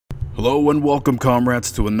Hello and welcome,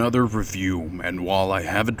 comrades, to another review. And while I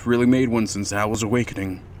haven't really made one since Howl's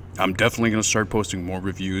Awakening, I'm definitely going to start posting more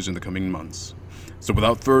reviews in the coming months. So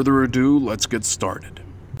without further ado, let's get started.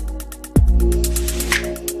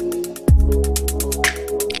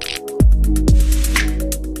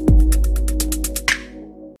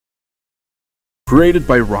 Created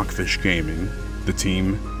by Rockfish Gaming, the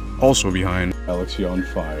team also behind Galaxy on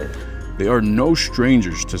Fire, they are no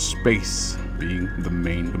strangers to space being the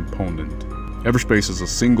main component. Everspace is a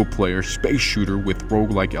single-player space shooter with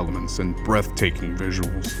roguelike elements and breathtaking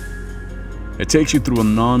visuals. It takes you through a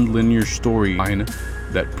non-linear storyline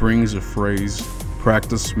that brings a phrase,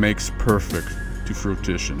 "practice makes perfect," to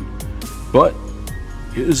fruition. But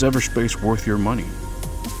is Everspace worth your money?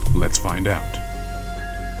 Let's find out.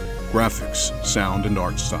 Graphics, sound, and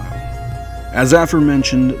art style. As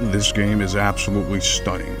aforementioned, this game is absolutely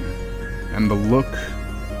stunning, and the look,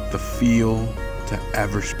 the feel to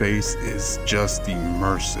Everspace is just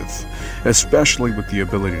immersive, especially with the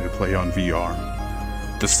ability to play on VR.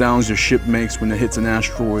 The sounds your ship makes when it hits an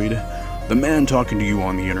asteroid, the man talking to you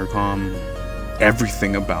on the intercom,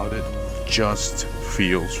 everything about it just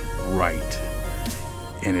feels right.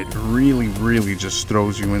 And it really just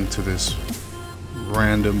throws you into this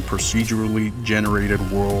random, procedurally generated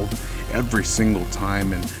world every single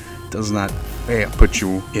time and does not put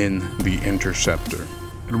you in the Interceptor.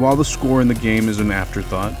 And while the score in the game is an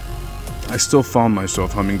afterthought, I still found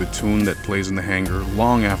myself humming the tune that plays in the hangar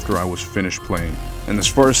long after I was finished playing. And as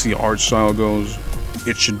far as the art style goes,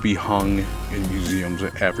 it should be hung in museums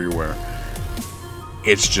everywhere.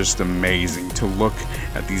 It's just amazing to look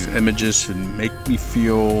at these images and make me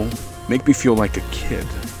feel like a kid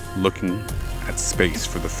looking at space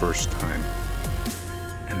for the first time.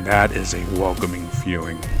 And that is a welcoming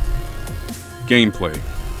feeling. Gameplay.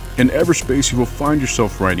 In Everspace, you will find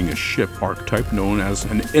yourself riding a ship archetype known as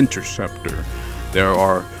an Interceptor. There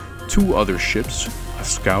are two other ships, a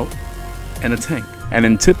scout and a tank. And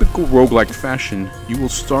in typical roguelike fashion, you will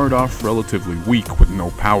start off relatively weak with no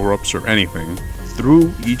power-ups or anything.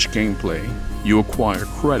 Through each gameplay, you acquire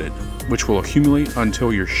credit, which will accumulate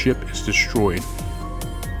until your ship is destroyed.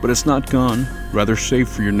 But it's not gone, rather saved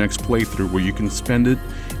for your next playthrough, where you can spend it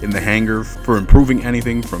in the hangar for improving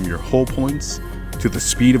anything from your hull points to the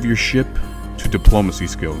speed of your ship, to diplomacy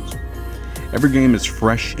skills. Every game is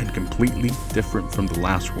fresh and completely different from the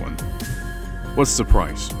last one. What's the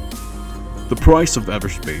price? The price of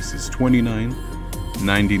Everspace is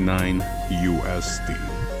 $29.99 USD.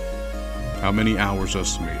 How many hours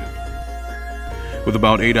estimated? With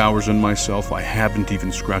about 8 hours in myself, I haven't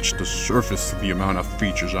even scratched the surface of the amount of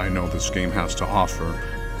features I know this game has to offer.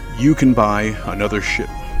 You can buy another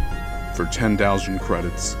ship for 10,000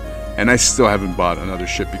 credits. And I still haven't bought another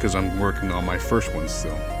ship because I'm working on my first one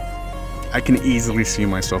still. I can easily see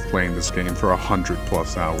myself playing this game for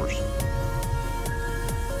 100+ hours.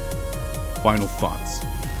 Final thoughts.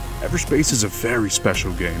 Everspace is a very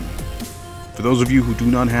special game. For those of you who do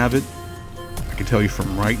not have it, I can tell you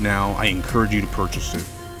from right now, I encourage you to purchase it.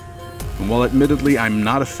 And while admittedly I'm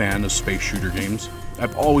not a fan of space shooter games,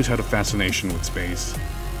 I've always had a fascination with space.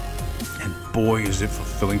 And boy, is it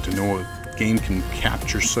fulfilling to know a game can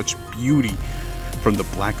capture such beauty from the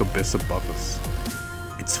black abyss above us.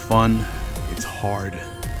 It's fun, it's hard,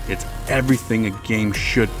 it's everything a game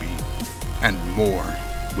should be, and more.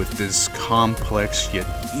 With this complex yet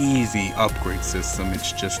easy upgrade system,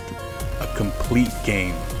 it's just a complete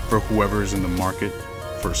game for whoever is in the market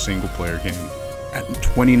for a single player game. At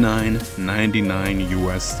 $29.99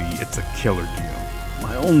 USD, it's a killer deal.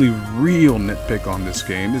 My only real nitpick on this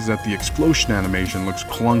game is that the explosion animation looks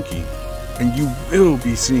clunky, and you will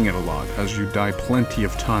be seeing it a lot as you die plenty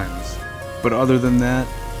of times. But other than that,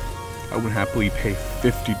 I would happily pay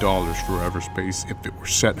 $50 for Everspace if it were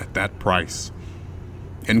set at that price.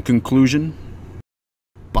 In conclusion,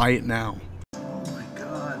 buy it now.